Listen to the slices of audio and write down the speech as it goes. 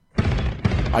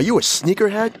Are you a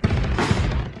sneakerhead?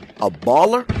 A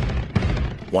baller?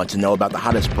 Want to know about the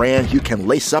hottest brands you can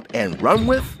lace up and run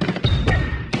with?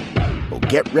 Well,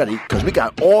 get ready, because we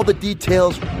got all the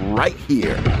details right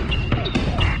here.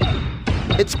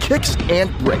 It's Kicks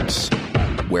and Bricks,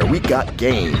 where we got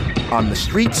game on the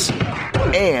streets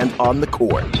and on the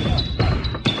court.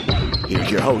 Here's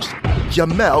your host,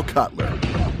 Jamel Cutler.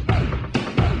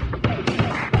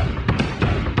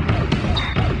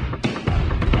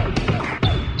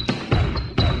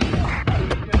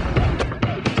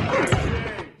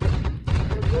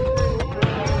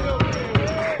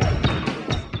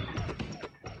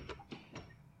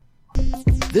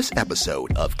 This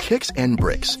episode of Kicks and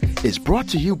Bricks is brought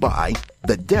to you by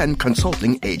The Den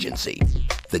Consulting Agency.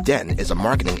 The Den is a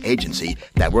marketing agency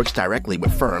that works directly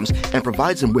with firms and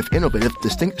provides them with innovative,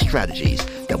 distinct strategies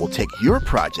that will take your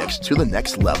projects to the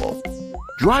next level.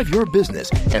 Drive your business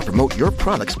and promote your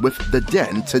products with The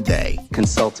Den today.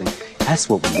 Consulting. That's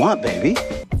what we want, baby.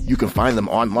 You can find them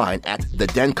online at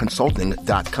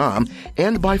thedenconsulting.com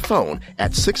and by phone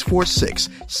at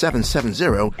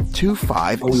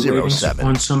 646-770-2507.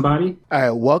 On somebody? All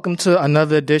right, welcome to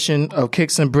another edition of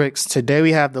Kicks and Bricks. Today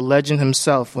we have the legend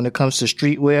himself when it comes to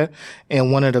streetwear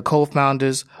and one of the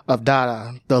co-founders of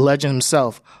Dada, the legend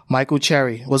himself, Michael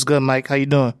Cherry. What's good, Mike? How you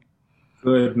doing?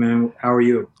 Good, man. How are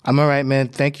you? I'm all right, man.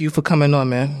 Thank you for coming on,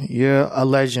 man. You're a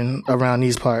legend around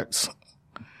these parts.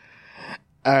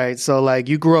 All right, so like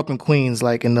you grew up in Queens,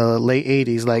 like in the late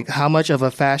 80s. Like how much of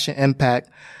a fashion impact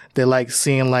did like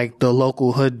seeing like the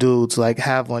local hood dudes like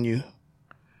have on you?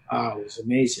 Oh, it was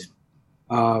amazing.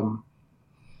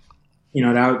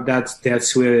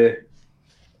 That's where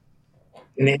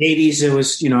in the 80s it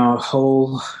was, a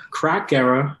whole crack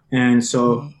era. And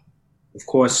so, of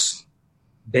course,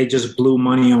 they just blew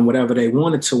money on whatever they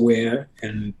wanted to wear,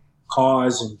 and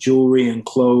cars and jewelry and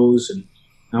clothes. And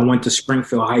I went to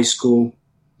Springfield High School.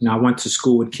 I went to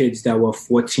school with kids that were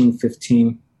 14,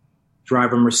 15,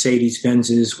 driving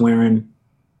Mercedes-Benzes, wearing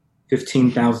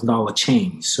 $15,000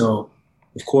 chains. So,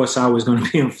 of course, I was going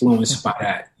to be influenced by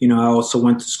that. I also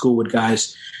went to school with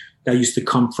guys that used to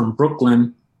come from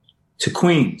Brooklyn to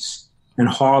Queens and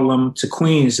Harlem to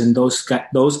Queens, and those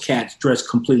cats dressed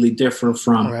completely different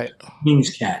from Queens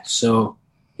cats. So,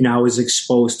 I was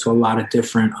exposed to a lot of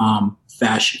different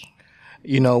fashion.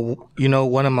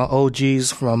 One of my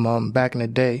OGs from back in the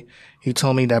day, he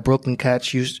told me that Brooklyn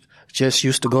cats used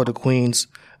to go to Queens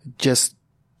just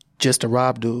to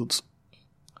rob dudes.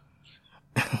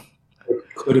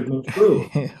 Could have been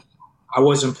true. I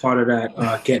wasn't part of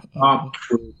that get robbed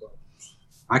crew, but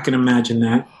I can imagine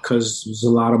that because there's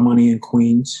a lot of money in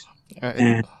Queens,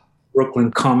 and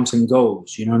Brooklyn comes and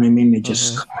goes. You know what I mean? They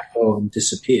just go and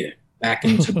disappear back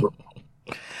into Brooklyn.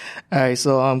 All right,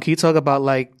 so can you talk about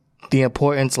like the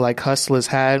importance like hustlers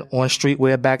had on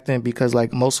streetwear back then? Because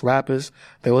like most rappers,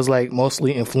 they was like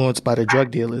mostly influenced by the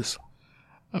drug dealers,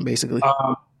 basically.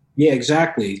 Yeah,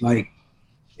 exactly. Like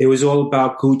it was all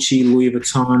about Gucci, Louis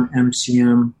Vuitton,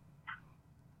 MCM.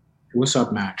 What's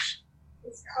up, Max?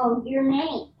 It's called Your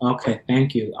Name. Okay,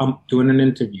 thank you. I'm doing an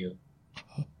interview.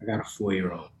 I got a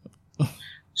 4-year-old.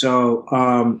 So,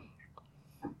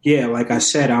 like I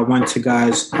said, I went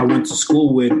to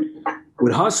school with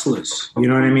hustlers, you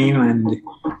know what I mean? And it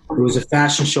was a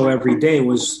fashion show every day. It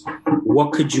was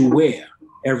what could you wear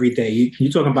every day?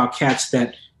 You're talking about cats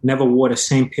that never wore the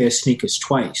same pair of sneakers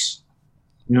twice.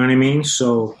 You know what I mean?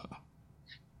 So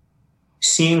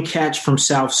seeing cats from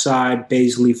Southside,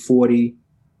 Baisley 40,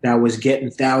 that was getting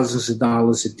thousands of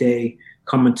dollars a day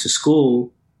coming to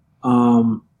school,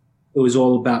 it was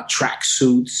all about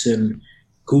tracksuits and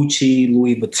Gucci,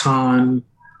 Louis Vuitton,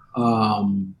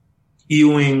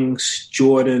 Ewings,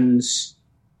 Jordans,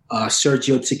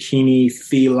 Sergio Tacchini,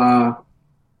 Fila.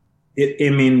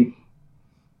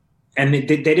 And they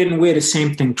didn't wear the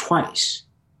same thing twice,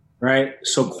 right?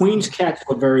 So Queens cats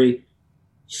were very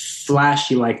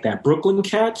flashy like that. Brooklyn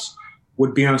cats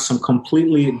would be on some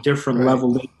completely different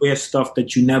level. They wear stuff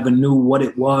that you never knew what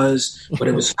it was, but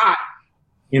it was hot.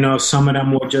 Some of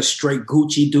them were just straight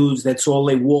Gucci dudes. That's all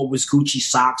they wore was Gucci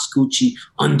socks, Gucci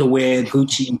underwear,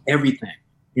 Gucci everything.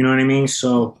 You know what I mean?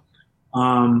 So,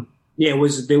 there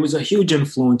was a huge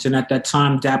influence. And at that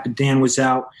time, Dapper Dan was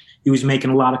out. He was making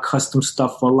a lot of custom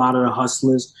stuff for a lot of the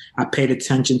hustlers. I paid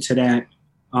attention to that.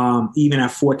 Even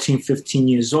at 14, 15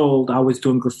 years old, I was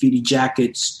doing graffiti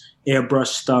jackets, airbrush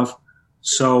stuff.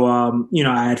 So,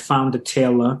 I had found a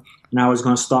tailor and I was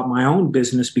going to start my own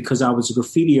business because I was a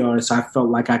graffiti artist. I felt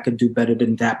like I could do better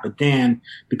than Dapper Dan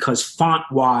because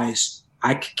font-wise,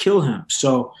 I could kill him.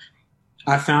 So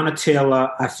I found a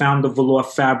tailor. I found the velour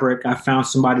fabric. I found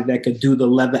somebody that could do the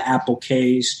leather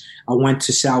appliques. I went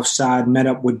to Southside, met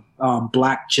up with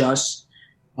Black Just.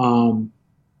 I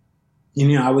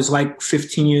was like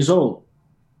 15 years old.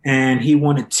 And he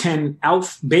wanted 10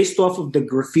 out based off of the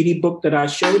graffiti book that I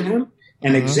showed him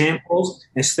and examples.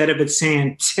 Instead of it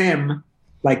saying Tim,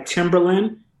 like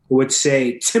Timberland, it would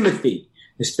say Timothy.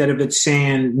 Instead of it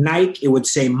saying Nike, it would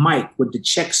say Mike with the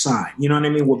check sign. You know what I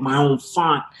mean? With my own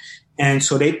font. And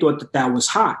so they thought that was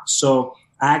hot. So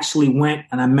I actually went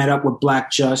and I met up with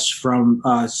Black Just from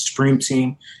Supreme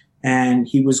Team. And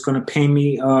he was going to pay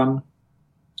me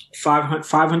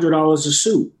 $500 a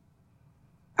suit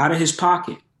out of his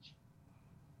pocket.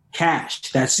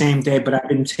 Cash that same day, but I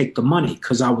didn't take the money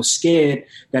because I was scared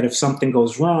that if something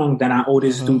goes wrong, then I owe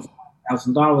this dude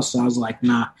 $1,000. So I was like,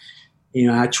 nah.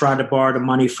 I tried to borrow the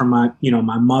money from my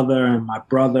mother and my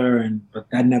brother, but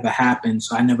that never happened.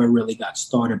 So I never really got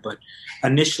started. But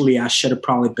initially, I should have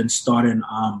probably been starting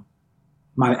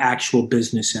my actual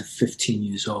business at 15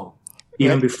 years old.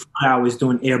 Even before I was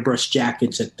doing airbrush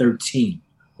jackets at 13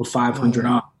 for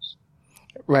 $500.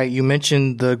 Right. You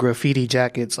mentioned the graffiti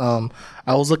jackets. I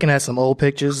was looking at some old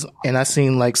pictures and I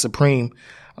seen like Supreme,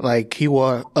 like he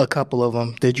wore a couple of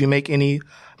them. Did you make any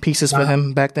pieces for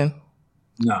him back then?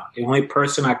 No. The only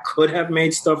person I could have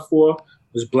made stuff for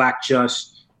was Black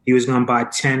Just. He was going to buy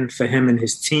 10 for him and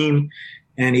his team.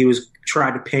 And he was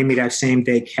trying to pay me that same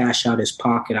day cash out his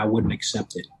pocket. I wouldn't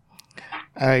accept it.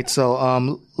 All right.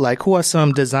 So, like who are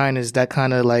some designers that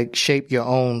kind of like shape your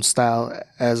own style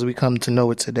as we come to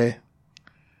know it today?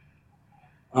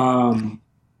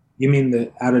 You mean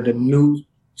out of the new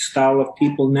style of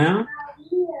people now?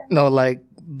 No, like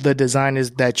the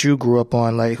designers that you grew up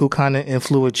on, like who kind of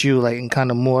influenced you, like and kind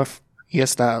of morph your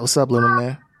style. What's up, little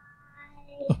man?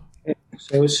 Hey,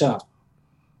 say what's up.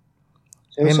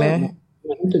 Say what's up, man.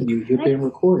 Interview. You're being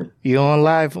recorded. You're on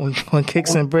live on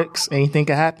Kicks and Bricks. Anything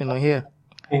can happen on here.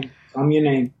 Hey, tell me your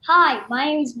name. Hi, my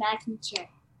name is Max and Cherry.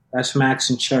 That's Max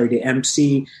and Cherry. The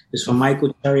MC is for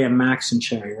Michael Cherry and Max and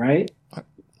Cherry, right?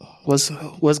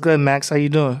 What's good, Max? How you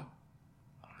doing?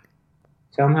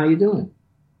 Tell him how you doing.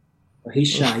 Well, he's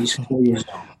shy. He's 4 years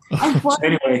old. So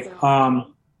anyway,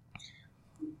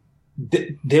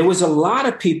 there was a lot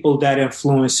of people that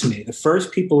influenced me. The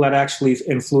first people that actually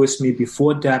influenced me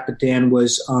before Dapper Dan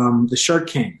was the Shirt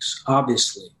Kings,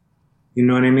 obviously. You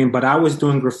know what I mean? But I was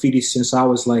doing graffiti since I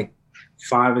was like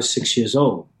 5 or 6 years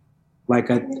old. Like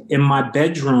in my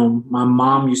bedroom, my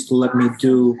mom used to let me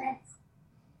do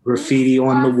graffiti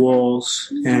on the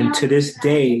walls. And to this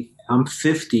day, I'm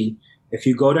 50. If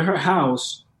you go to her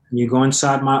house and you go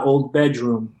inside my old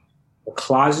bedroom, the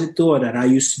closet door that I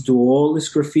used to do all this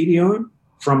graffiti on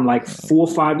from like 4 or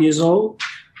 5 years old,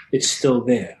 it's still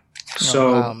there.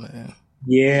 So, wow, man.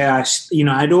 Yeah,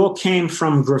 it all came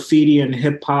from graffiti and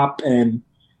hip hop and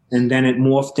then it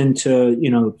morphed into,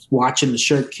 watching the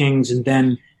Shirt Kings, and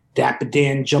then Dapper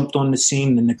Dan jumped on the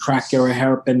scene and the crack era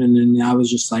happened. And then I was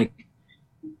just like,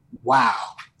 wow.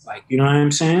 Like, you know what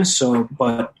I'm saying? So,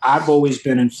 but I've always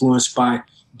been influenced by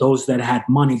those that had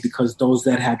money, because those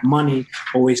that had money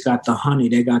always got the honey.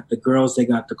 They got the girls, they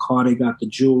got the car, they got the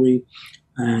jewelry.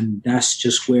 And that's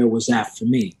just where it was at for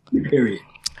me, period.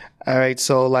 All right.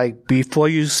 So, like, before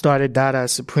you started Dada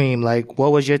Supreme, like,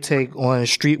 what was your take on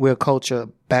streetwear culture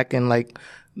back in, like,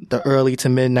 the early to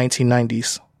mid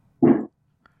 1990s?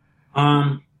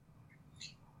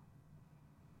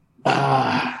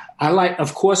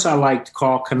 Of course I liked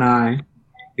Karl Kani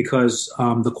because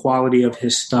the quality of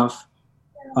his stuff.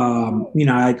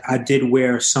 I did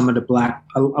wear some of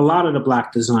a lot of the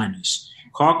black designers.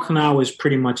 Karl Kani was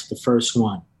pretty much the first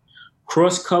one.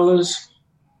 Cross colors,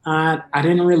 I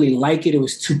didn't really like it. It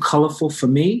was too colorful for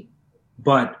me,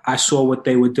 but I saw what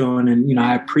they were doing and,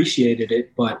 I appreciated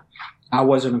it, but I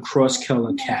wasn't a cross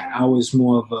color cat. I was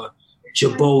more of a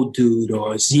Jabot dude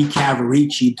or Z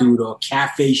Cavaricci dude or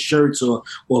cafe shirts or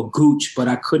Gooch, but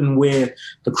I couldn't wear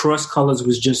the cross colors.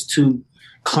 Was just too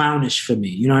clownish for me.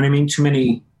 You know what I mean? Too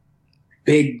many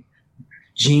big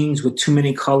jeans with too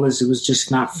many colors. It was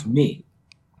just not for me.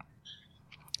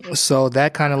 So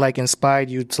that kind of like inspired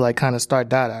you to like kind of start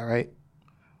Dada, right?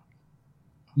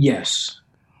 Yes.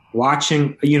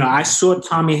 Watching, I saw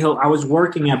Tommy Hill. I was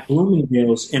working at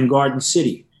Bloomingdale's in Garden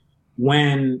City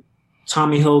when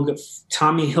Tommy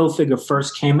Hilfiger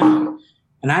first came out,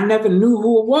 and I never knew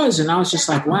who it was. And I was just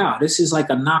like, wow, this is like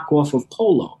a knockoff of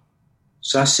Polo.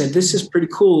 So I said, this is pretty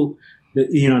cool.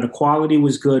 The quality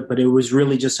was good, but it was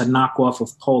really just a knockoff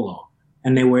of Polo,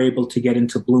 and they were able to get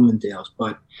into Bloomingdale's.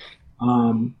 But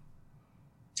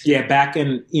back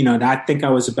in, I think I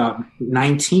was about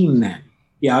 19 then.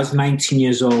 Yeah, I was 19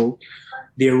 years old.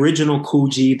 The original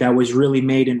Coogee that was really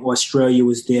made in Australia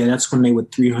was there. That's when they were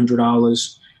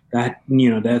 $300.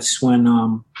 That's when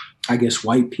I guess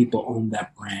white people owned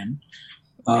that brand.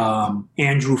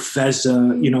 Andrew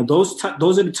Feza,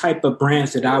 those are the type of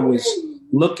brands that I was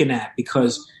looking at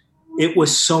because it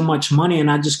was so much money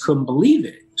and I just couldn't believe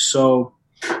it. So,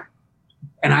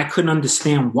 and I couldn't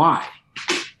understand why.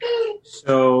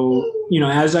 So,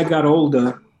 as I got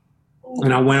older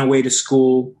and I went away to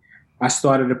school, I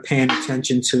started paying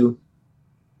attention to,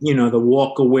 the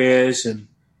Walker-Wears and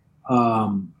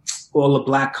all the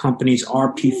black companies,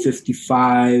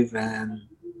 RP55 and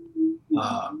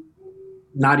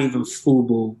not even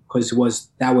FUBU because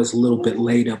that was a little bit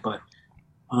later, but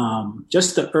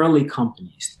just the early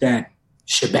companies that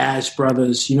Shabazz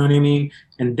Brothers, you know what I mean?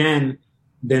 And then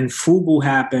FUBU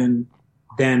happened,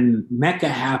 then Mecca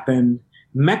happened.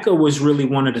 Mecca was really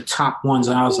one of the top ones.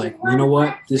 And I was like, you know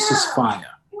what? This is fire.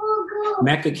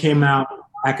 Mecca came out,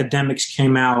 Academics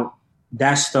came out.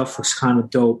 That stuff was kind of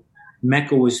dope.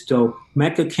 Mecca was dope.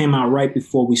 Mecca came out right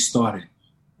before we started.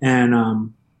 And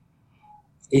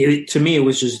to me, it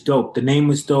was just dope. The name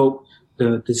was dope.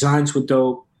 The designs were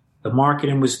dope. The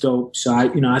marketing was dope. So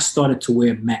I started to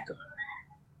wear Mecca.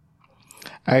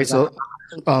 All right. So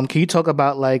can you talk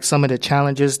about like some of the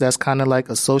challenges that's kind of like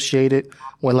associated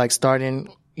with like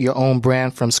starting your own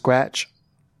brand from scratch?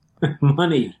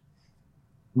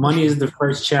 Money is the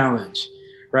first challenge,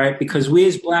 right? Because we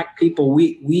as black people,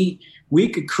 we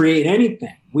could create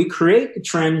anything. We create the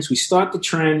trends. We start the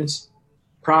trends.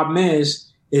 Problem is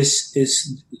we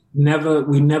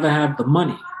never have the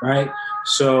money, right?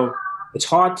 So it's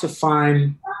hard to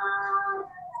find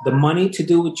the money to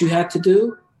do what you had to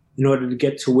do in order to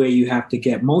get to where you have to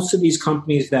get. Most of these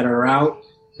companies that are out,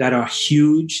 that are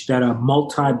huge, that are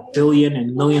multi-billion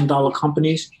and million-dollar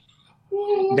companies,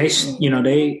 they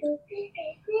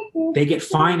get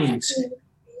financing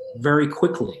very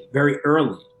quickly, very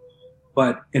early.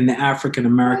 But in the African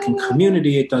American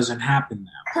community, it doesn't happen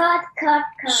now. Cut.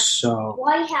 So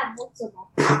Why have books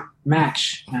about?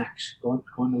 Max, go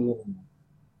in the living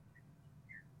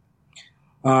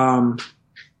room.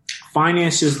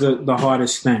 Finance is the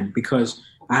hardest thing because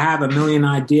I have a million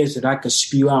ideas that I could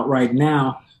spew out right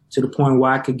now to the point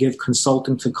where I could give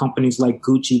consulting to companies like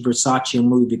Gucci, Versace, and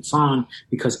Louis Vuitton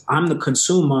because I'm the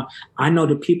consumer. I know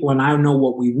the people and I know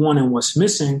what we want and what's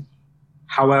missing.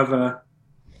 However,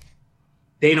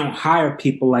 they don't hire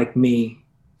people like me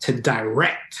to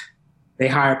direct. They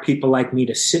hire people like me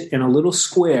to sit in a little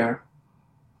square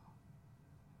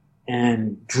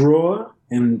and draw,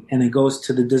 and it goes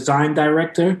to the design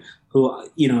director who,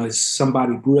 is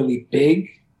somebody really big,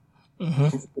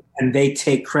 and they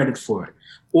take credit for it.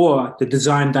 Or the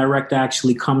design director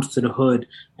actually comes to the hood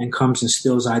and comes and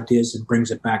steals ideas and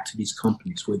brings it back to these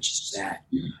companies, which is sad.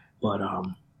 But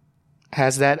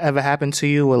has that ever happened to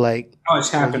you? Or like, oh, it's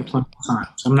happened plenty of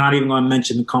times. I'm not even going to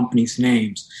mention the company's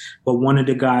names, but one of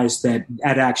the guys that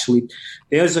actually,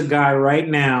 there's a guy right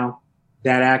now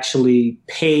that actually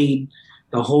paid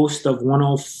the host of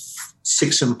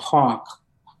 106 in Park,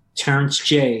 Terrence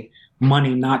J,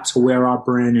 money not to wear our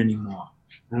brand anymore.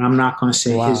 And I'm not going to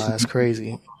say his name. That's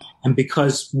crazy. And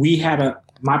because we had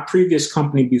my previous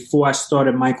company before I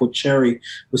started Michael Cherry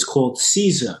was called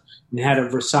Caesar. And it had a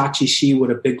Versace sheet with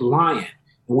a big lion.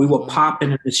 And we were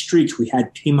popping in the streets. We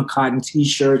had Pima Cotton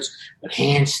T-shirts with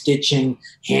hand stitching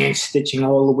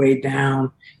all the way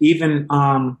down. Even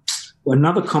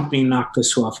another company knocked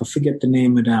us off. I forget the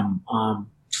name of them.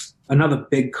 Another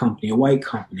big company, a white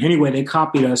company. Anyway, they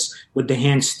copied us with the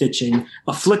hand stitching.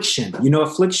 Affliction. You know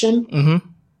Affliction? Mm-hmm.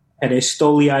 And they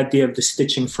stole the idea of the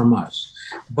stitching from us.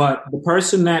 But the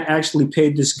person that actually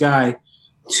paid this guy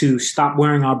to stop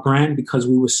wearing our brand because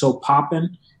we were so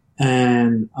popping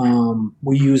and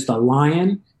we used a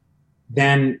lion,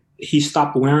 then he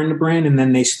stopped wearing the brand and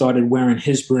then they started wearing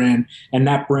his brand and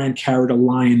that brand carried a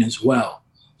lion as well.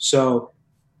 So,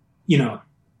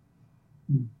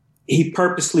 he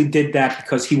purposely did that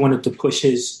because he wanted to push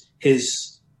his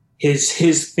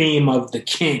theme of the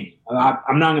king.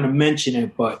 I'm not going to mention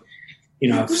it, but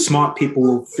smart people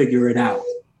will figure it out.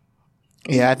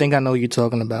 Yeah, I think I know what you're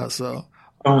talking about. So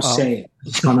don't say it.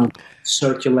 It's going to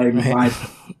circulate and vibrate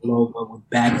all over with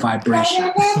bad vibration.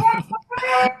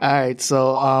 All right.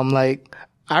 So,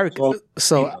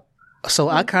 so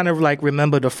I kind of like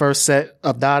remember the first set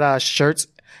of Dada's shirts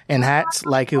and hats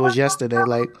like it was yesterday.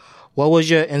 Like, what was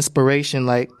your inspiration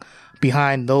like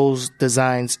behind those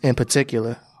designs in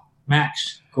particular?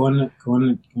 Max, go on.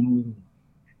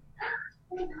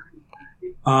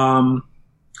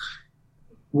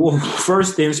 Well,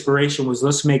 first the inspiration was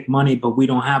let's make money, but we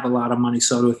don't have a lot of money.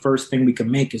 So the first thing we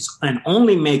can make is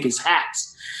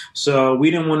hats. So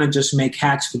we didn't want to just make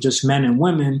hats for just men and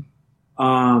women.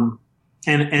 And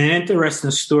an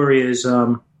interesting story is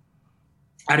I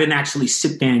didn't actually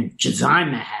sit there and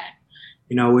design the hat.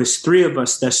 You know, it's three of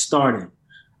us that started.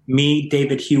 Me,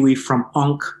 David Huey from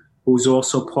Unk, who's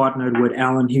also partnered with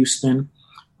Allen Houston.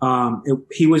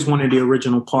 He was one of the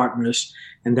original partners.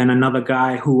 And then another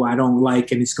guy who I don't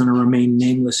like, and he's going to remain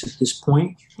nameless at this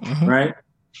point, right?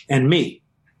 And me.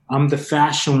 I'm the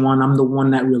fashion one. I'm the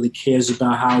one that really cares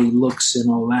about how he looks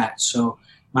and all that. So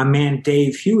my man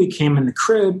Dave Huey came in the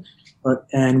crib,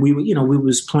 and we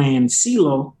was playing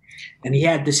CeeLo, and he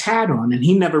had this hat on, and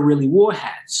he never really wore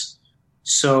hats.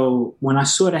 So when I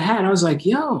saw the hat, I was like,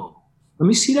 yo, let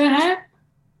me see that hat.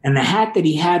 And the hat that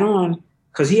he had on,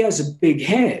 because he has a big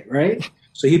head, right?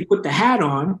 So he put the hat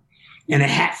on, and the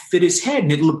hat fit his head,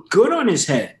 and it looked good on his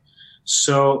head.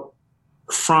 So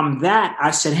from that,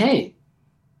 I said, hey,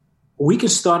 we can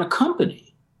start a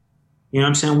company. You know what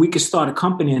I'm saying? We could start a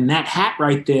company, and that hat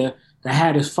right there, the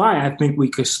hat is fire. I think we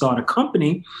could start a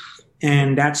company.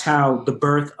 And that's how the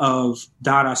birth of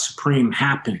Dada Supreme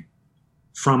happened,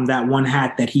 from that one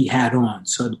hat that he had on.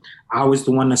 So I was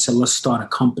the one that said, let's start a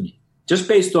company, just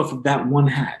based off of that one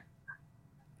hat.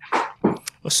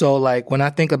 So, like, when I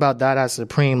think about Dada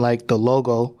Supreme, like, the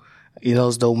logo, you know,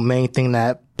 is the main thing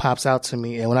that pops out to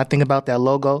me. And when I think about that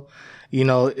logo, you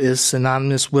know, is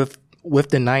synonymous with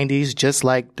the 90s, just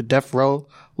like the Death Row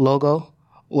logo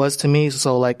was to me.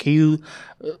 So, like, can you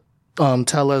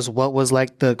tell us what was,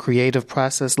 like, the creative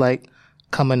process like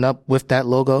coming up with that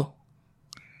logo?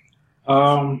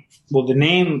 Well, the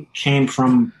name came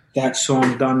from that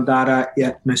song Dan Dada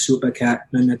Yet Me Supercat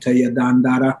Nanataya Dan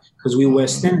Dada, because we were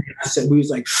West Indian. I said, we was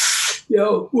like,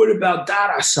 yo, what about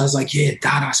Dada? So I was like, yeah,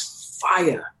 Dada's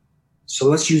fire. So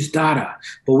let's use Dada.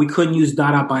 But we couldn't use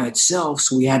Dada by itself,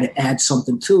 so we had to add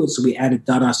something to it. So we added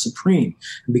Dada Supreme.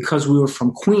 And because we were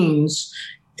from Queens,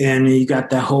 and you got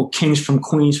that whole Kings from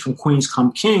Queens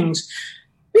come Kings,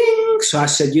 bing! So I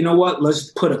said, you know what?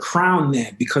 Let's put a crown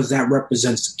there, because that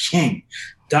represents a king.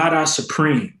 Dada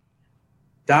Supreme.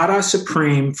 Dada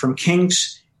Supreme from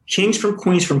Kings from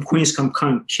Queens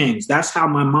come Kings. That's how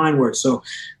my mind works. So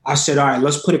I said, all right,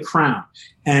 let's put a crown.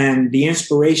 And the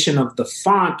inspiration of the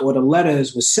font or the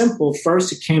letters was simple.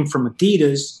 First, it came from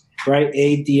Adidas, right?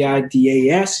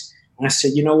 Adidas. And I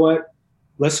said, you know what?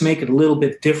 Let's make it a little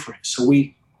bit different. So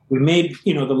we made,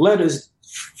 you know, the letters.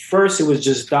 First, it was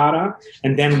just Dada.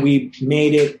 And then we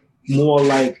made it more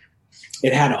like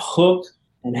it had a hook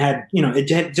and had, you know, it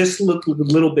just looked a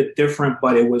little bit different,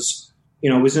 but it was, you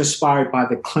know, it was inspired by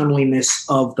the cleanliness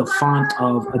of the font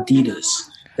of Adidas.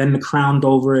 Then the crown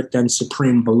over it, then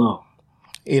Supreme below.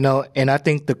 You know, and I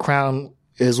think the crown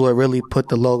is what really put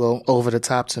the logo over the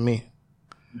top to me.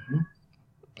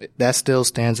 Mm-hmm. That still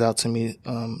stands out to me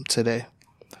today.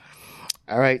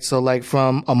 All right. So, like,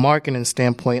 from a marketing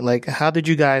standpoint, like, how did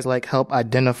you guys, like, help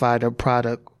identify the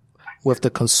product with the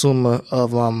consumer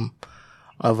of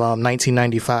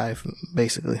 1995,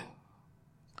 basically?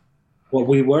 Well,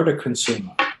 we were the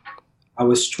consumer. I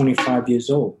was 25 years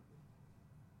old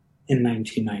in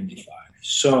 1995.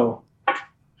 So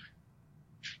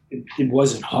it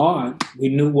wasn't hard. We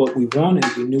knew what we wanted.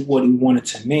 We knew what we wanted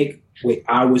to make.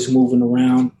 I was moving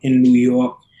around in New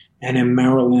York and in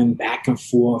Maryland, back and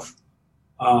forth.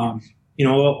 You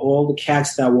know, all the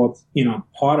cats that were, you know,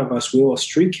 part of us, we were all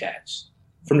street cats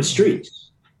from the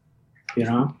streets. You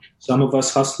know, some of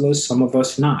us hustlers, some of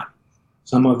us not.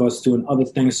 Some of us doing other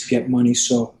things to get money.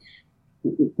 So,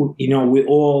 you know, we're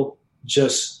all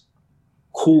just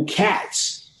cool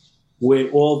cats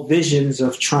with all visions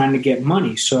of trying to get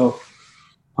money. So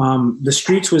the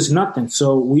streets was nothing.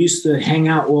 So we used to hang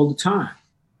out all the time,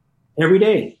 every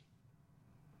day,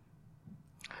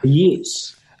 for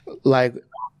years. Like,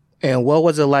 and what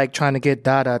was it like trying to get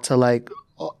Dada to, like,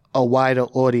 a wider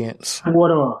audience? What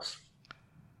off?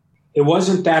 It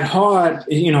wasn't that hard.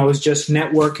 You know, it was just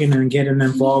networking and getting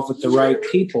involved with the right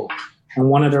people. And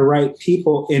one of the right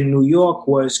people in New York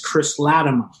was Chris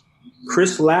Latimer.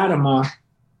 Chris Latimer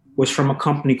was from a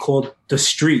company called The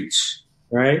Streets,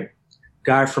 right?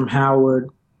 Guy from Howard.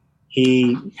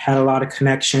 He had a lot of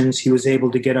connections. He was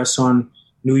able to get us on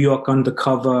New York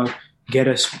Undercover, get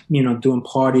us, you know, doing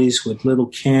parties with Little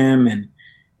Kim. And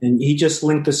he just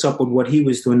linked us up with what he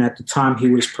was doing at the time. He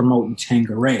was promoting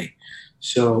Tanqueray.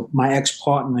 So my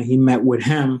ex-partner, he met with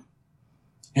him.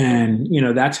 And, you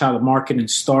know, that's how the marketing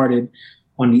started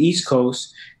on the East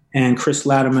Coast. And Chris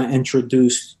Latimer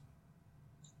introduced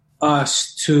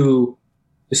us to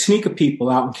the sneaker people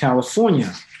out in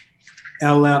California.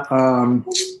 What's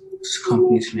the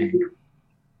company's name?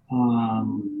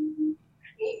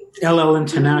 LL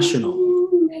International.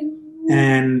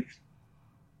 And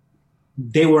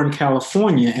they were in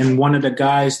California, and one of the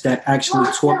guys that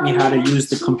actually taught me how to use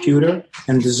the computer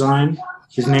and design,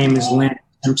 his name is Lance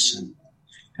Simpson.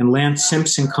 And Lance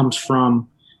Simpson comes from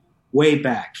way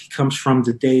back. He comes from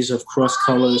the days of Cross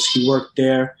Colors. He worked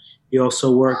there. He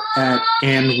also worked at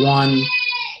And One,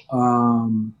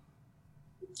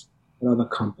 what other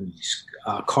companies?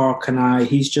 Carl Kanai.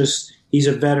 He's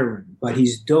a veteran, but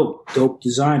he's dope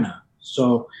designer.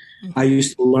 So I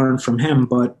used to learn from him,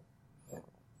 but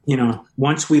you know,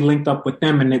 once we linked up with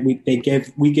them and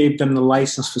we gave them the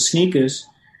license for sneakers,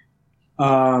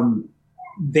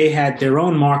 they had their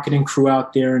own marketing crew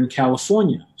out there in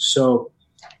California. So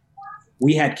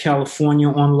we had California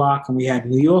on lock and we had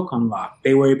New York on lock.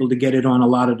 They were able to get it on a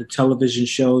lot of the television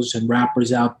shows and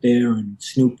rappers out there and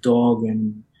Snoop Dogg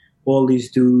and all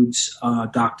these dudes,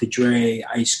 Dr. Dre,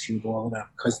 Ice Cube, all of them,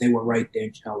 because they were right there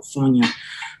in California.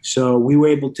 So we were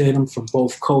able to hit them from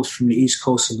both coasts, from the East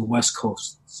Coast and the West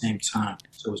Coast at the same time.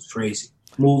 So it was crazy.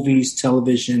 Movies,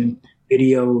 television,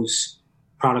 videos,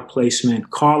 product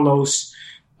placement. Carlos,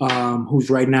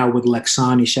 who's right now with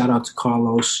Lexani, shout out to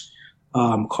Carlos.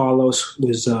 Carlos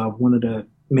was one of the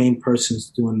main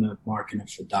persons doing the marketing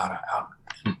for Dada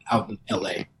out in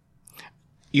LA.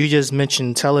 You just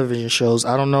mentioned television shows.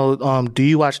 I don't know. Do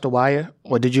you watch The Wire,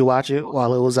 or did you watch it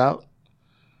while it was out?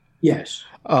 Yes.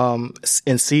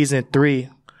 In season 3,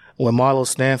 when Marlo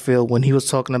Stanfield, when he was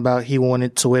talking about he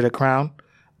wanted to wear the crown,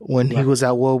 when he was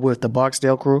at war with the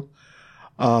Barksdale crew,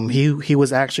 he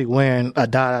was actually wearing a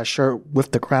Dada shirt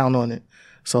with the crown on it.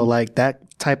 So like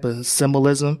that type of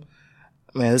symbolism,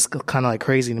 man, it's kind of like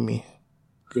crazy to me.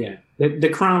 Yeah, the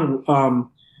crown.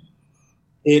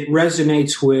 It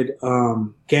resonates with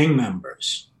gang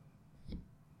members,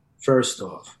 first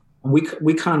off. And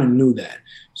we kind of knew that.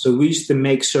 So we used to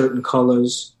make certain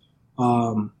colors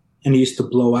and it used to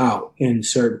blow out in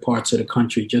certain parts of the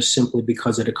country just simply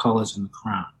because of the colors in the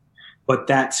crown. But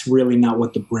that's really not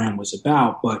what the brand was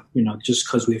about. But, you know, just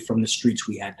because we're from the streets,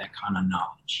 we had that kind of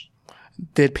knowledge.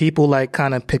 Did people like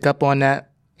kind of pick up on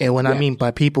that? And when I mean by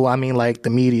people, I mean like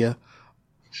the media,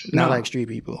 not like street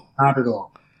people. Not at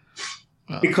all.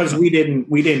 Because we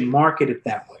didn't market it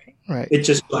that way. Right. It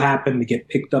just so happened to get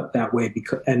picked up that way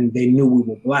and they knew we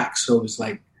were black. So it was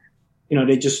like, you know,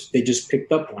 they just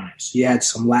picked up on it. So you had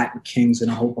some Latin kings and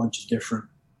a whole bunch of different,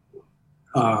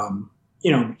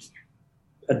 you know,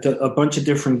 a bunch of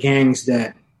different gangs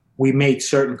that we made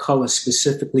certain colors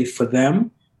specifically for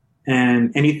them.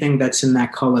 And anything that's in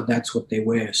that color, that's what they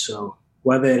wear. So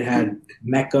whether it had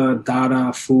Mecca,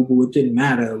 Dada, Fubu, it didn't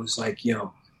matter. It was like,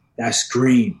 yo, that's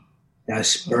green.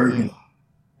 That's burgundy.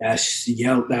 That's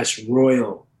yellow. That's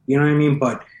royal. You know what I mean?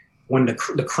 But when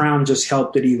the crown just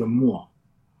helped it even more.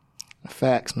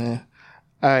 Facts, man.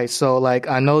 All right, so like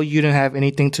I know you didn't have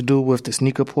anything to do with the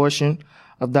sneaker portion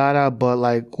of Dada, but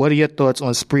like, what are your thoughts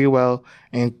on Sprewell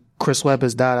and Chris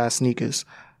Webber's Dada sneakers?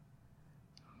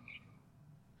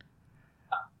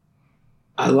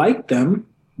 I liked them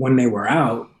when they were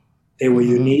out. They were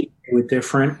unique. They were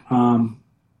different.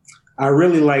 I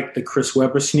really like the Chris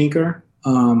Webber sneaker,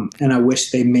 and I wish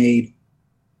they made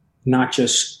not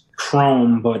just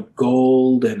chrome, but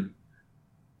gold and,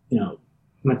 you know,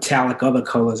 metallic other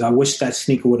colors. I wish that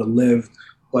sneaker would have lived,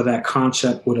 or that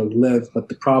concept would have lived. But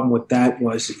the problem with that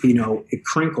was, you know, it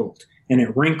crinkled and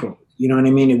it wrinkled. You know what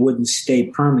I mean? It wouldn't stay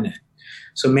permanent.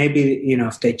 So maybe, you know,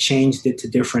 if they changed it to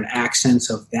different accents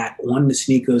of that on the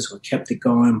sneakers or kept it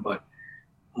going. But,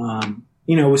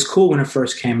 you know, it was cool when it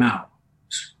first came out.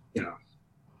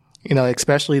 You know,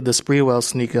 especially the Sprewell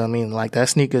sneaker. I mean, like that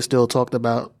sneaker is still talked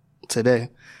about today.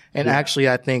 And actually,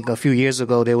 I think a few years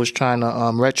ago they was trying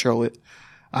to retro it.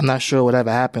 I'm not sure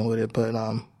whatever happened with it, but I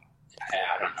don't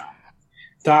know.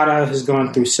 Dada has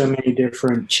gone through so many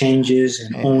different changes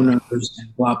and owners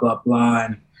and blah blah blah.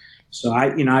 And so I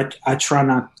try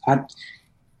not. I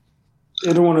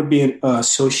don't want to be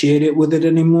associated with it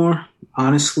anymore,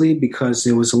 honestly, because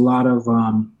there was a lot of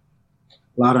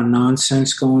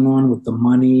nonsense going on with the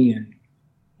money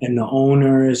and the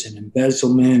owners and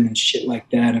embezzlement and shit like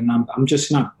that. And I'm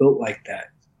just not built like that.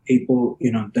 People,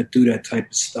 you know, that do that type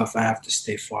of stuff, I have to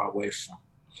stay far away from.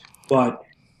 But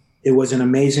it was an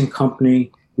amazing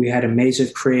company. We had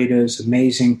amazing creators,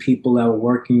 amazing people that were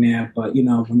working there. But, you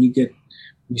know, when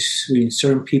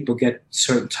certain people get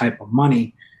certain type of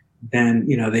money, then,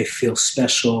 you know, they feel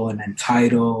special and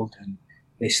entitled, and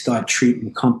they start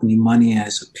treating company money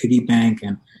as a piggy bank.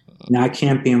 And now I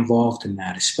can't be involved in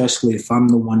that, especially if I'm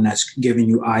the one that's giving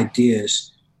you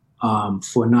ideas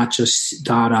for not just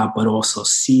Dada, but also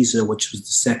Caesar, which was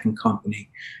the second company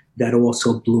that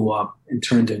also blew up and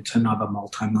turned into another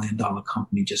multi-million-dollar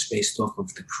company just based off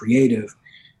of the creative.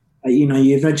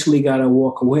 you eventually got to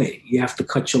walk away. You have to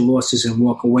cut your losses and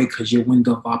walk away because your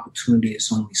window of opportunity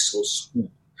is only so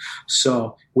small.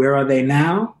 So where are they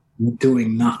now?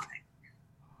 Doing nothing.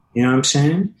 You know what I'm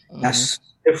saying? Mm-hmm. That's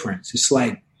the difference. It's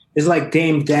like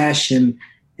Dame Dash and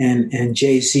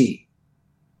Jay-Z.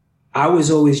 I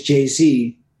was always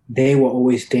Jay-Z. They were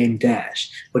always Dame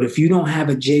Dash. But if you don't have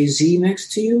a Jay-Z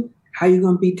next to you, how you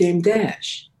going to be Dame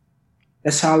Dash?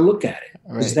 That's how I look at it.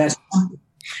 Right. That's simple.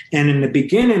 And in the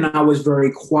beginning, I was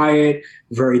very quiet,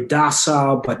 very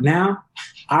docile. But now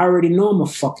I already know I'm a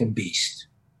fucking beast,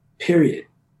 period.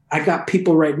 I got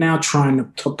people right now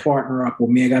trying to partner up with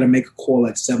me. I got to make a call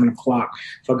at 7 o'clock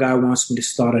if a guy wants me to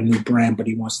start a new brand, but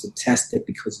he wants to test it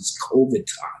because it's COVID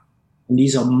time. And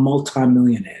these are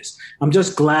multimillionaires. I'm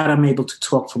just glad I'm able to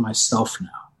talk for myself now.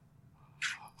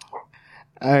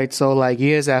 All right. So like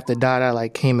years after Dada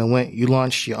like came and went, you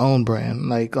launched your own brand,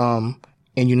 like, and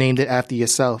you named it after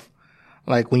yourself.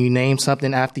 Like when you name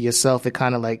something after yourself, it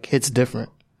kind of like hits different.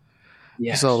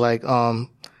 Yeah. So like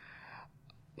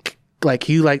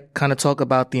you like kind of talk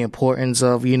about the importance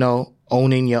of,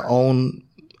 owning your own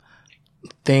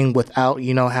thing without,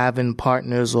 having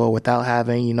partners or without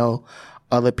having,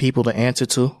 other people to answer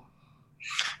to?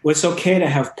 Well, it's okay to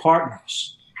have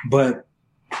partners, but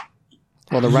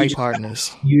the right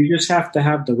partners. You just have to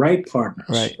have the right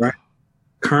partners, right?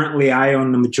 Currently, I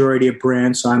own the majority of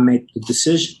brands, so I make the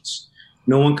decisions.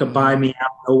 No one could buy me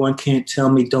out. No one can't tell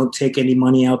me don't take any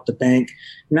money out the bank.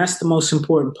 And that's the most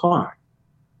important part.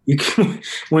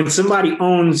 When somebody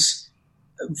owns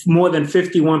more than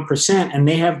 51% and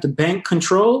they have the bank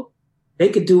control, they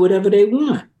could do whatever they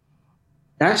want.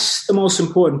 That's the most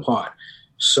important part.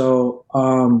 So,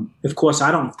 of course,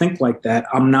 I don't think like that.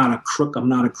 I'm not a crook. I'm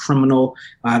not a criminal.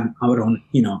 I don't,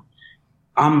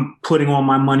 I'm putting all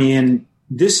my money in.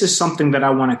 This is something that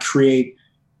I want to create.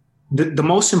 The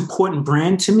most important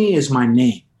brand to me is my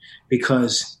name,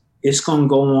 because it's going to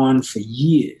go on for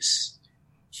years,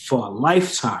 for a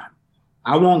lifetime.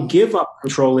 I won't give up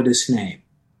control of this name.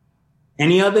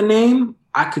 Any other name,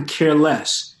 I could care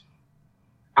less.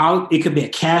 It could be a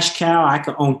cash cow. I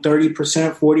could own 30%,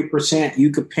 40%. You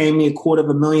could pay me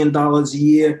 $250,000 a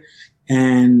year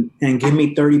and give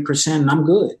me 30%, and I'm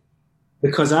good.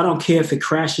 Because I don't care if it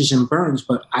crashes and burns,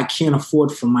 but I can't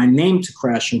afford for my name to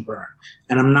crash and burn.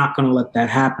 And I'm not going to let that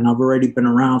happen. I've already been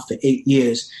around for 8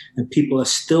 years, and people are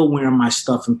still wearing my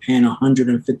stuff and paying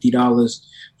 $150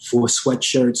 for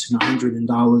sweatshirts and $100,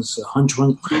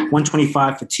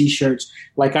 $125 for T-shirts.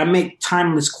 Like, I make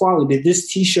timeless quality.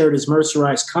 This T-shirt is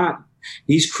mercerized cotton.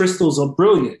 These crystals are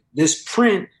brilliant. This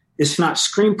print is not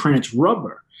screen print, it's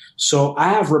rubber. So I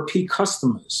have repeat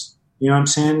customers. You know what I'm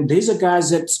saying? These are guys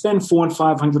that spend $400 and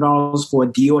 $500 for a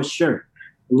Dior shirt,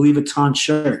 a Louis Vuitton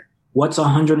shirt. What's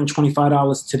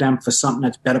 $125 to them for something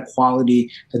that's better quality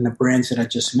than the brands that I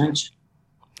just mentioned?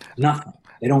 Nothing.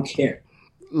 They don't care.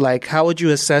 Like, how would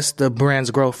you assess the brand's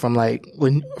growth from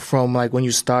when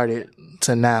you started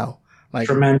to now? Like,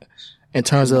 tremendous. In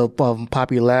terms of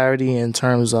popularity, in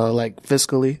terms of like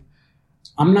fiscally?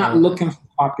 I'm not looking for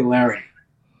popularity.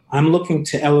 I'm looking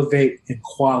to elevate in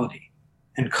quality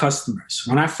and customers.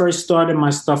 When I first started, my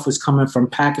stuff was coming from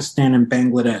Pakistan and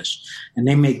Bangladesh, and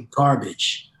they make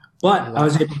garbage. But I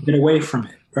was able to get away from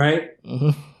it, right? Mm-hmm.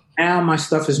 Now my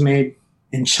stuff is made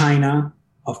in China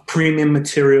of premium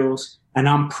materials, and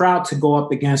I'm proud to go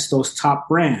up against those top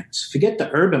brands. Forget the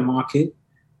urban market.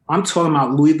 I'm talking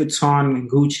about Louis Vuitton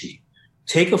and Gucci.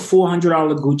 Take a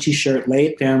 $400 Gucci shirt, lay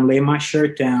it down, lay my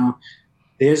shirt down.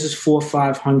 Theirs is $400 or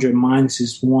 $500. Mine's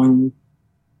is $199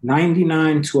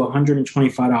 to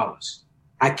 $125.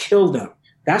 I kill them.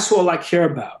 That's all I care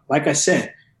about. Like I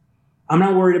said, I'm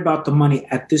not worried about the money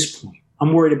at this point.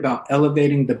 I'm worried about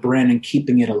elevating the brand and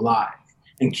keeping it alive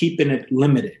and keeping it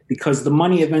limited, because the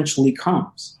money eventually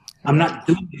comes. I'm not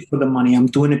doing it for the money. I'm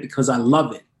doing it because I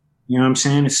love it. You know what I'm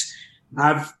saying?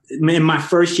 In my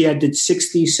first year, I did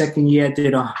 60. Second year, I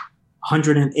did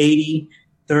 180.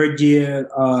 Third year,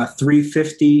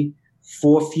 350.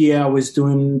 Fourth year, I was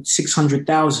doing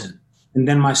 600,000. And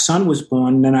then my son was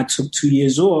born. And then I took 2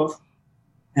 years off.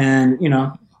 And,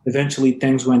 eventually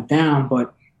things went down,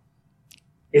 but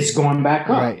it's going back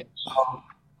up. Right. So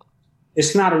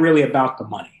it's not really about the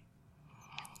money.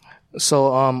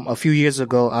 So a few years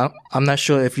ago, I'm not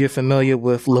sure if you're familiar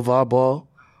with LeVar Ball,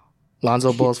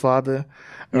 Lonzo Ball's father.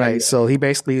 Right. Yeah. So he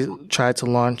basically tried to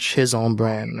launch his own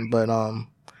brand. But,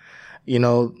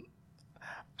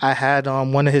 I had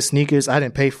one of his sneakers. I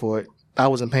didn't pay for it. I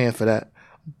wasn't paying for that.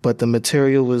 But the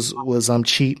material was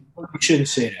cheap. You shouldn't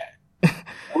say that.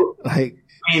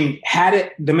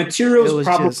 The materials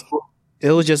probably...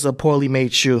 It was just a poorly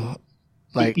made shoe.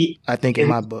 I think in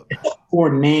my book.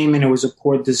 poor name and it was a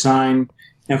poor design.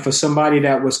 And for somebody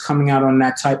that was coming out on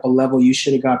that type of level, you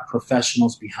should have got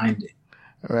professionals behind it.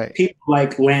 Right. People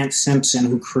like Lance Simpson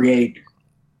who create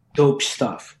dope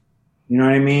stuff. You know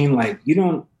what I mean? Like,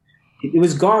 it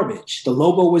was garbage. The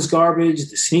logo was garbage.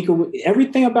 The sneaker,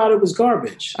 everything about it was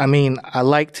garbage. I mean, I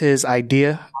liked his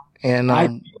idea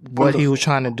and what he was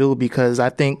trying to do, because I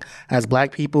think as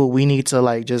Black people, we need to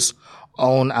like just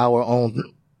own our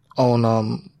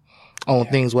own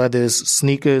things, whether it's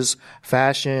sneakers,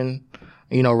 fashion,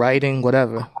 writing,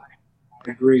 whatever.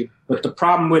 I agree. But the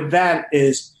problem with that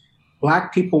is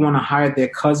Black people want to hire their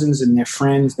cousins and their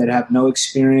friends that have no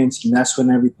experience, and that's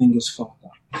when everything is fucked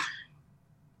up.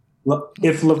 Look,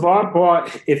 if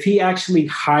if he actually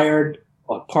hired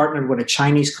or partnered with a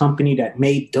Chinese company that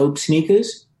made dope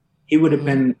sneakers, he would have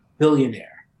been a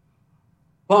billionaire.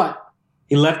 But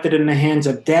he left it in the hands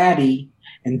of Daddy,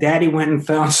 and Daddy went and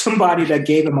found somebody that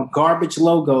gave him a garbage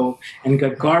logo and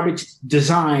got garbage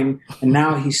design, and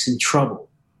now he's in trouble.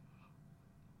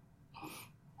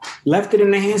 Left it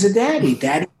in the hands of Daddy.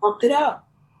 Daddy fucked it up.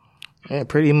 Yeah,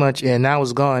 pretty much. And now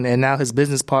it's gone. And now his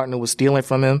business partner was stealing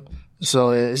from him.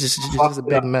 So it's just a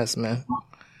big mess, man.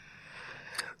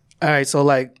 All right. So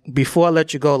like, before I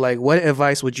let you go, like, what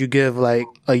advice would you give like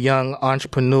a young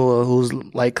entrepreneur who's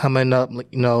like coming up,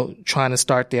 trying to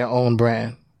start their own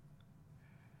brand?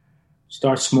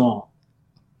 Start small.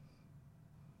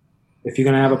 If you're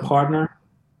going to have a partner,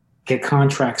 get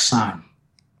contracts signed.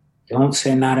 Don't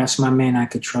say, nah, that's my man, I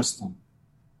could trust him.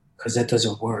 Because that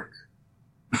doesn't work.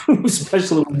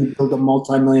 Especially when you build a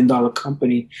multi-million-dollar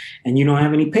company and you don't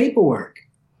have any paperwork.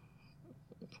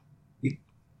 You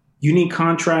need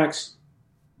contracts.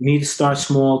 You need to start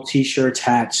small, T-shirts,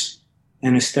 hats.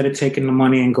 And instead of taking the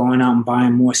money and going out and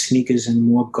buying more sneakers and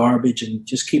more garbage, and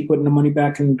just keep putting the money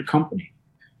back into the company.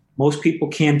 Most people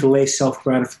can't delay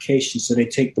self-gratification, so they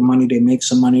take the money, they make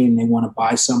some money, and they want to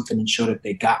buy something and show that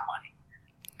they got money.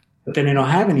 But then they don't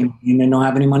have any money, and they don't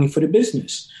have any money for the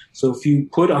business. So if you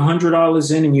put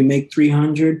 $100 in and you make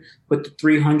 $300, put the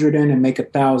 $300 in and make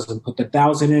 $1,000. Put the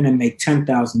 $1,000 in and make $10,000.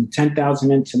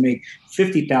 $10,000 in to make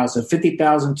 $50,000.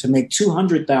 $50,000 to make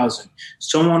 $200,000.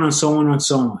 So on and so on and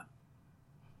so on.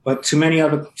 But too many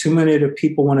of the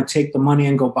people want to take the money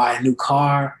and go buy a new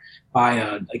car,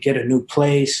 get a new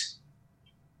place.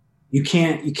 You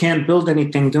can't build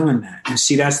anything doing that. And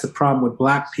see, that's the problem with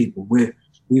Black people. We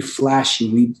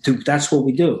flashy. That's what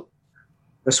we do.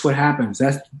 That's what happens.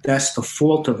 That's the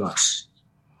fault of us.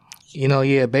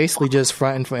 Basically just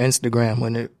fronting for Instagram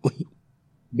when it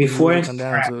before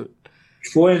Instagram,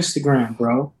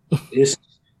 bro. It's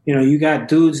you got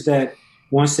dudes that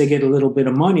once they get a little bit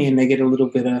of money and they get a little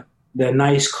bit of the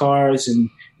nice cars and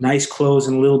nice clothes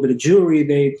and a little bit of jewelry,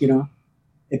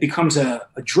 it becomes a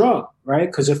drug,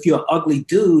 right? Because if you're an ugly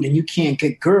dude and you can't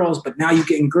get girls, but now you're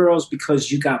getting girls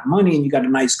because you got money and you got a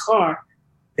nice car,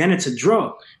 then it's a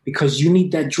drug because you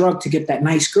need that drug to get that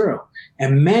nice girl.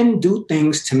 And men do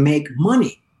things to make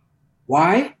money.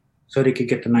 Why? So they could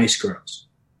get the nice girls.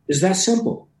 It's that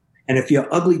simple. And if you're an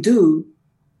ugly dude,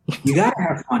 you got to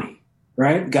have money,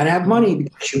 right? You got to have money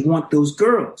because you want those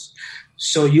girls.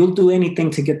 So you'll do anything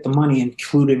to get the money,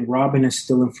 including robbing and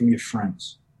stealing from your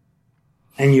friends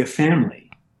and your family,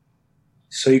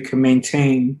 so you can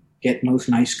maintain getting those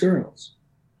nice girls.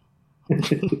 All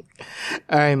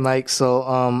right, Mike. So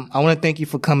I want to thank you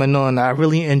for coming on. I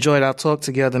really enjoyed our talk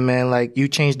together, man. Like, you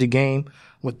changed the game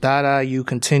with Dada. You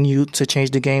continue to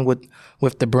change the game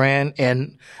with the brand,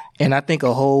 and I think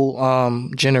a whole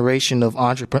generation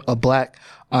of Black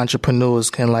entrepreneurs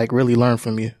can like really learn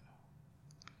from you.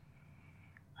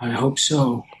 I hope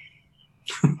so.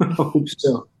 I hope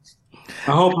so.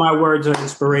 I hope my words are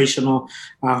inspirational.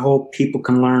 I hope people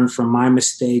can learn from my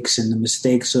mistakes and the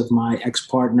mistakes of my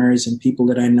ex-partners and people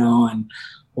that I know, and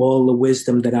all the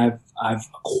wisdom that I've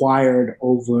acquired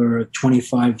over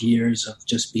 25 years of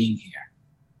just being here.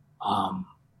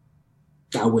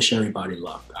 I wish everybody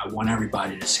luck. I want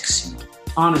everybody to succeed.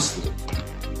 Honestly.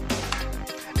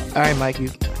 All right, Mikey.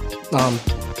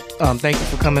 Thank you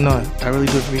for coming on. I really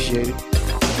do appreciate it.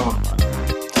 All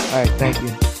right, thank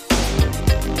you.